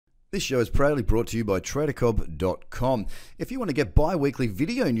This show is proudly brought to you by TraderCobb.com. If you want to get bi-weekly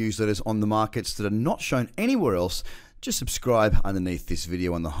video newsletters on the markets that are not shown anywhere else, just subscribe underneath this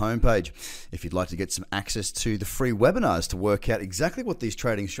video on the homepage. If you'd like to get some access to the free webinars to work out exactly what these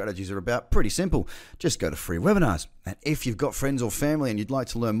trading strategies are about, pretty simple. Just go to free webinars. And if you've got friends or family and you'd like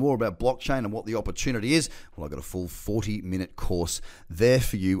to learn more about blockchain and what the opportunity is, well, I've got a full 40-minute course there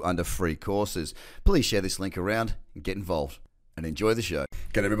for you under free courses. Please share this link around and get involved. And enjoy the show.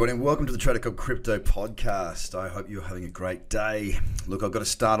 G'day everybody and welcome to the Trader Cobb Crypto Podcast. I hope you're having a great day. Look, I've got to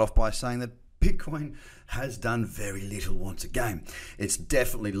start off by saying that Bitcoin has done very little once again. It's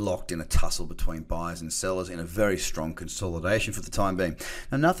definitely locked in a tussle between buyers and sellers in a very strong consolidation for the time being.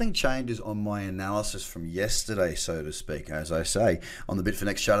 Now, nothing changes on my analysis from yesterday, so to speak. As I say, on the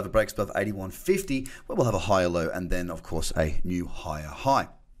Bitfinex chart, if it breaks above 81.50, well, we'll have a higher low and then, of course, a new higher high.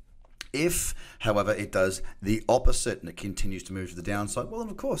 If, however, it does the opposite and it continues to move to the downside, well, then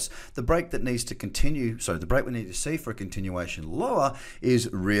of course, the break that needs to continue, the break we need to see for a continuation lower is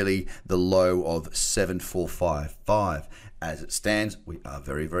really the low of 7455. As it stands, we are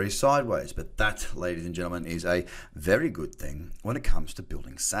very, very sideways. But that, ladies and gentlemen, is a very good thing when it comes to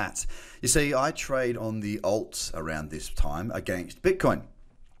building sats. You see, I trade on the alts around this time against Bitcoin.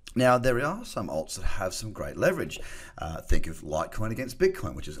 Now, there are some alts that have some great leverage. Think of Litecoin against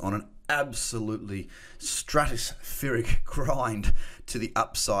Bitcoin, which is on an absolutely stratospheric grind to the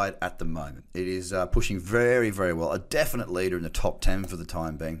upside at the moment. It is pushing very, very well. A definite leader in the top 10 for the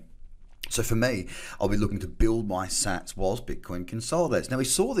time being. So for me, I'll be looking to build my sats whilst Bitcoin consolidates. Now, we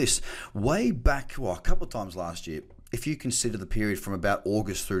saw this way back, a couple of times last year. If you consider the period from about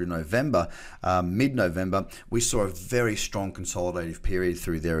August through to November, mid-November, we saw a very strong consolidative period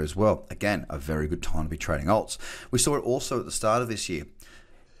through there as well. Again, a very good time to be trading alts. We saw it also at the start of this year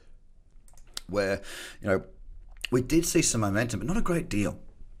where, we did see some momentum, but not a great deal.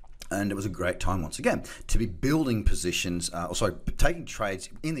 And it was a great time, once again, to be building positions, taking trades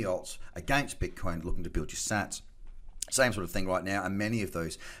in the alts against Bitcoin, looking to build your sats. Same sort of thing right now, and many of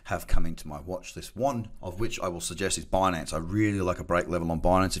those have come into my watch list, one of which I will suggest is Binance. I really like a break level on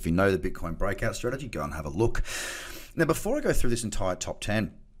Binance. If you know the Bitcoin breakout strategy, go and have a look. Now, before I go through this entire top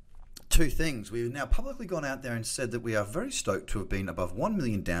 10, two things. We've now publicly gone out there and said that we are very stoked to have been above 1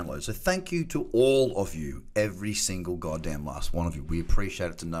 million downloads. So thank you to all of you, every single goddamn last one of you. We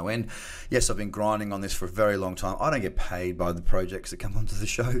appreciate it to no end. Yes, I've been grinding on this for a very long time. I don't get paid by the projects that come onto the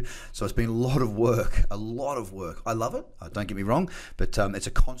show. So it's been a lot of work, a lot of work. I love it. Don't get me wrong, but it's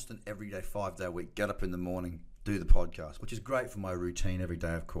a constant everyday 5-day week. Get up in the morning, do the podcast, which is great for my routine every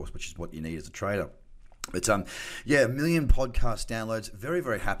day, of course, which is what you need as a trader. But 1 million podcast downloads. Very,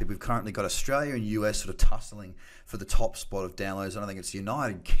 very happy. We've currently got Australia and US sort of tussling for the top spot of downloads. I don't think it's the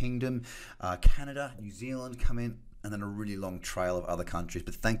United Kingdom, Canada, New Zealand come in, and then a really long trail of other countries.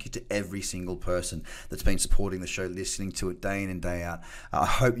 But thank you to every single person that's been supporting the show, listening to it day in and day out. I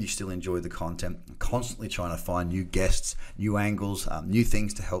hope you still enjoy the content. I'm constantly trying to find new guests, new angles, new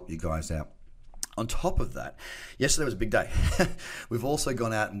things to help you guys out. On top of that, yesterday was a big day. We've also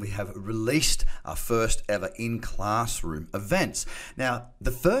gone out and we have released our first ever in-classroom events. Now,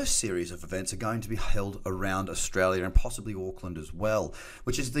 the first series of events are going to be held around Australia and possibly Auckland as well,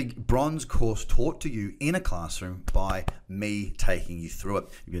 which is the bronze course taught to you in a classroom by me taking you through it.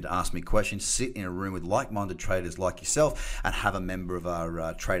 You'll be able to ask me questions, sit in a room with like-minded traders like yourself, and have a member of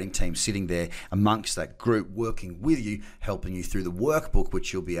our trading team sitting there amongst that group, working with you, helping you through the workbook,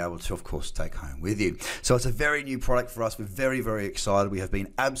 which you'll be able to, of course, take home with you. So it's a very new product for us. We're very, very excited. We have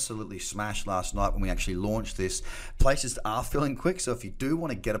been absolutely smashed last night when we actually launched this. Places are filling quick, so if you do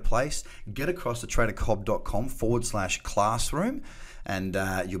want to get a place, get across to tradercobb.com/classroom, and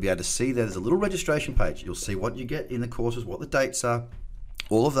you'll be able to see there's a little registration page. You'll see what you get in the courses, what the dates are,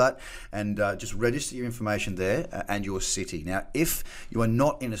 all of that, and just register your information there and your city. Now, if you are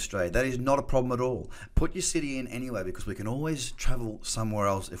not in Australia, that is not a problem at all. Put your city in anyway, because we can always travel somewhere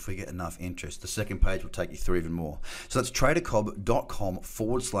else if we get enough interest. The second page will take you through even more. So that's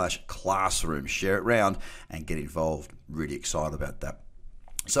tradercobb.com/classroom. Share it around and get involved. Really excited about that.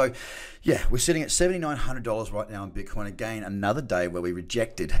 So, we're sitting at $7,900 right now in Bitcoin. Again, another day where we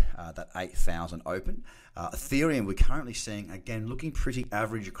rejected that 8,000 open. Ethereum, we're currently seeing, again, looking pretty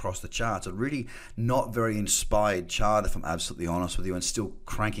average across the charts. A really not very inspired chart, if I'm absolutely honest with you, and still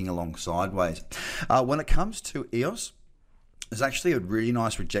cranking along sideways. When it comes to EOS, there's actually a really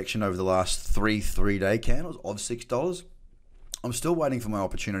nice rejection over the last three-day candles of $6. I'm still waiting for my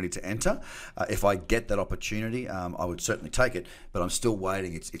opportunity to enter. If I get that opportunity, I would certainly take it, but I'm still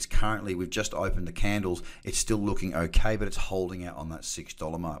waiting. It's currently, we've just opened the candles. It's still looking okay, but it's holding out on that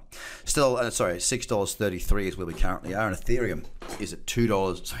 $6 mark. Still, $6.33 is where we currently are, and Ethereum is at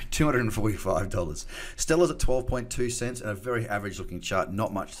 $245. Stellar's at 12.2 cents, and a very average looking chart,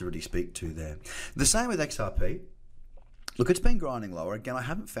 not much to really speak to there. The same with XRP. Look, it's been grinding lower. Again, I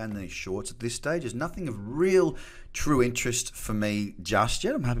haven't found any shorts at this stage. There's nothing of real true interest for me just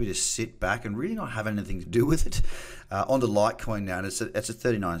yet. I'm happy to sit back and really not have anything to do with it. On to Litecoin now, and it's at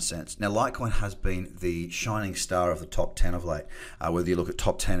 39 cents. Now, Litecoin has been the shining star of the top 10 of late. Whether you look at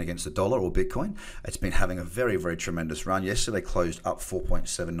top 10 against the dollar or Bitcoin, it's been having a very, very tremendous run. Yesterday closed up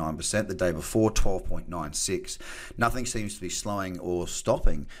 4.79%. The day before, 12.96%. Nothing seems to be slowing or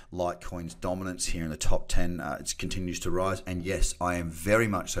stopping Litecoin's dominance here in the top 10. It continues to rise, and yes, I am very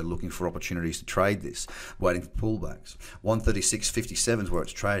much so looking for opportunities to trade this, waiting for pullbacks. 136.57 is where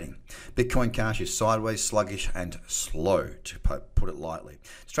it's trading. Bitcoin Cash is sideways, sluggish, and slow, to put it lightly.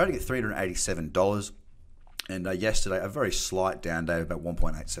 It's trading at $387. And yesterday, a very slight down day of about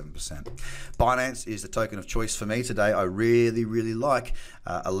 1.87%. Binance is the token of choice for me today. I really, really like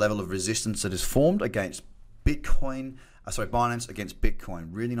a level of resistance that is formed against Bitcoin. Binance against Bitcoin.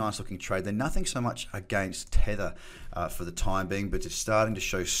 Really nice looking trade. They're nothing so much against Tether for the time being, but it's starting to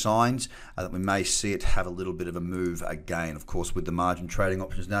show signs that we may see it have a little bit of a move again. Of course, with the margin trading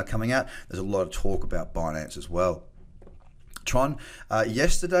options now coming out, there's a lot of talk about Binance as well. Tron,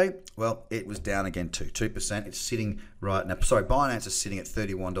 yesterday, well, it was down again to 2%. It's sitting right now. Binance is sitting at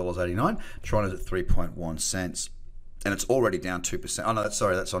 $31.89. Tron is at 3.1 cents. And it's already down 2%. Oh, no,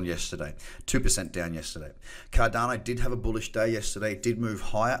 that's on yesterday. 2% down yesterday. Cardano did have a bullish day yesterday. It did move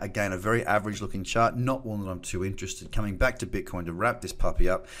higher. Again, a very average-looking chart. Not one that I'm too interested. Coming back to Bitcoin to wrap this puppy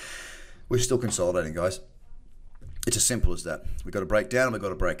up. We're still consolidating, guys. It's as simple as that. We've got to break down and we've got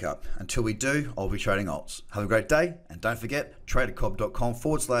to break up. Until we do, I'll be trading alts. Have a great day. And don't forget,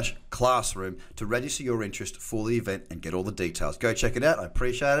 tradercobb.com/classroom to register your interest for the event and get all the details. Go check it out. I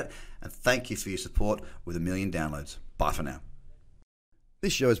appreciate it. And thank you for your support with 1 million downloads. Bye for now.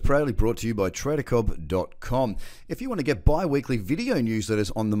 This show is proudly brought to you by tradercobb.com. If you want to get bi-weekly video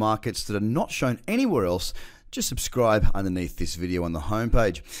newsletters on the markets that are not shown anywhere else, just subscribe underneath this video on the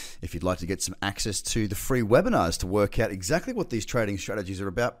homepage. If you'd like to get some access to the free webinars to work out exactly what these trading strategies are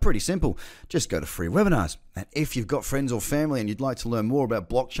about, pretty simple. Just go to free webinars. And if you've got friends or family and you'd like to learn more about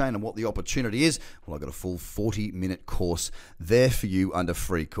blockchain and what the opportunity is, well, I've got a full 40-minute course there for you under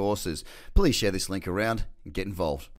free courses. Please share this link around and get involved.